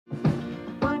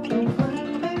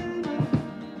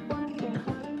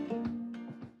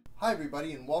Hi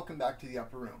everybody and welcome back to the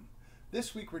Upper Room.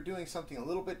 This week we're doing something a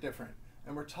little bit different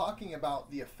and we're talking about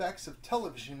the effects of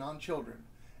television on children.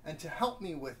 And to help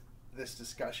me with this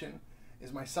discussion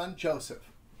is my son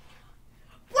Joseph.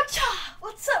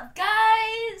 What's up,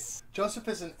 guys? Joseph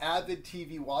is an avid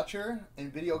TV watcher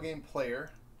and video game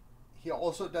player. He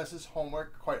also does his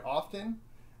homework quite often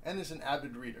and is an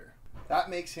avid reader. That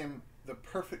makes him the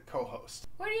perfect co-host.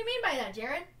 What do you mean by that,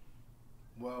 Jared?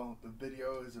 Well, the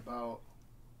video is about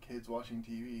kids watching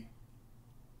TV.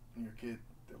 And your kid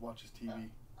that watches TV.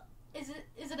 Is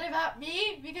it about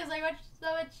me? Because I watch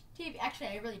so much TV. Actually,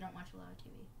 I really don't watch a lot of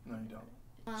TV. No, you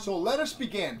don't. So let us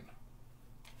begin.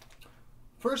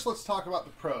 First, let's talk about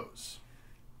the pros.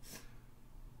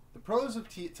 The pros of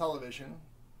television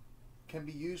can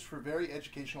be used for very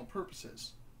educational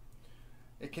purposes.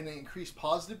 It can increase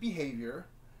positive behavior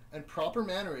and proper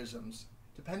mannerisms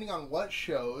depending on what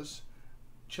shows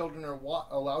children are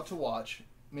allowed to watch,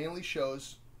 mainly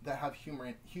shows that have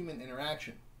human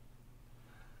interaction.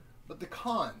 But the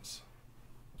cons.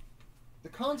 The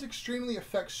cons extremely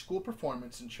affect school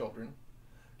performance in children.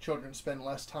 Children spend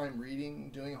less time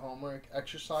reading, doing homework,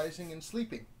 exercising, and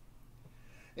sleeping.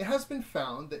 It has been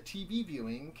found that TV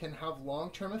viewing can have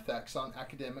long-term effects on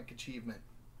academic achievement.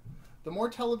 The more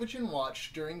television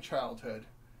watched during childhood,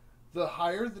 the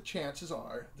higher the chances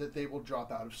are that they will drop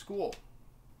out of school.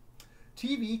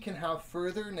 TV can have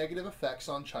further negative effects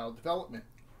on child development.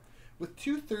 With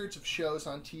 2/3 of shows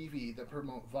on TV that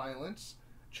promote violence,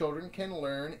 children can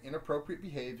learn inappropriate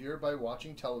behavior by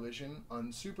watching television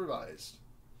unsupervised.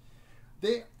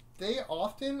 They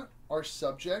often are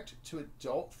subject to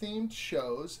adult-themed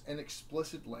shows and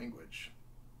explicit language.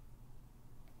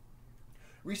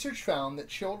 Research found that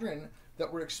children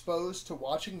that were exposed to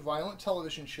watching violent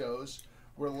television shows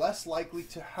were less likely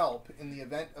to help in the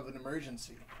event of an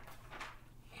emergency.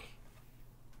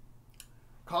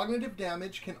 Cognitive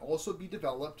damage can also be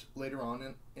developed later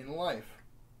on in life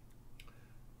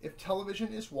if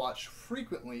television is watched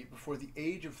frequently before the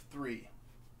age of 3.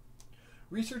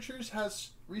 Research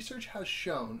has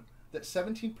shown that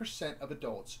 17% of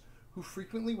adults who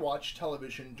frequently watch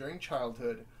television during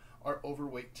childhood are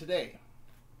overweight today.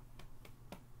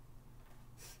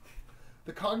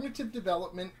 The cognitive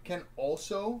development can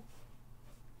also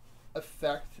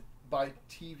affect by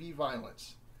TV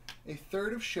violence.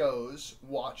 1/3 of shows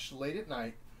watched late at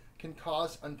night can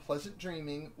cause unpleasant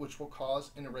dreaming, which will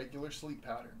cause an irregular sleep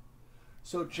pattern.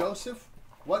 So, Joseph,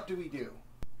 what do we do?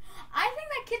 I think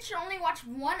that kids should only watch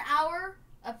 1 hour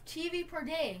of TV per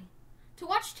day. To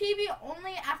watch TV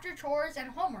only after chores and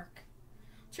homework.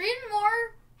 To read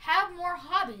more, have more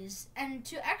hobbies, and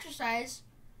to exercise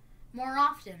more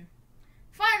often.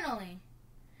 Finally,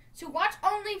 to watch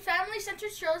only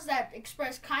family-centered shows that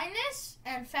express kindness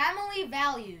and family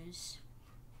values.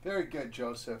 Very good,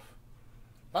 Joseph.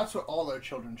 That's what all our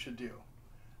children should do.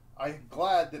 I'm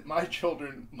glad that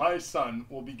my son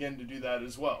will begin to do that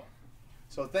as well.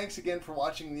 So thanks again for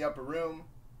watching The Upper Room.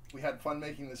 We had fun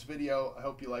making this video. I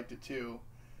hope you liked it too.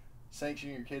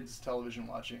 Sanction your kids' television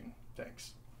watching.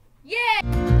 Thanks.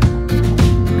 Yay!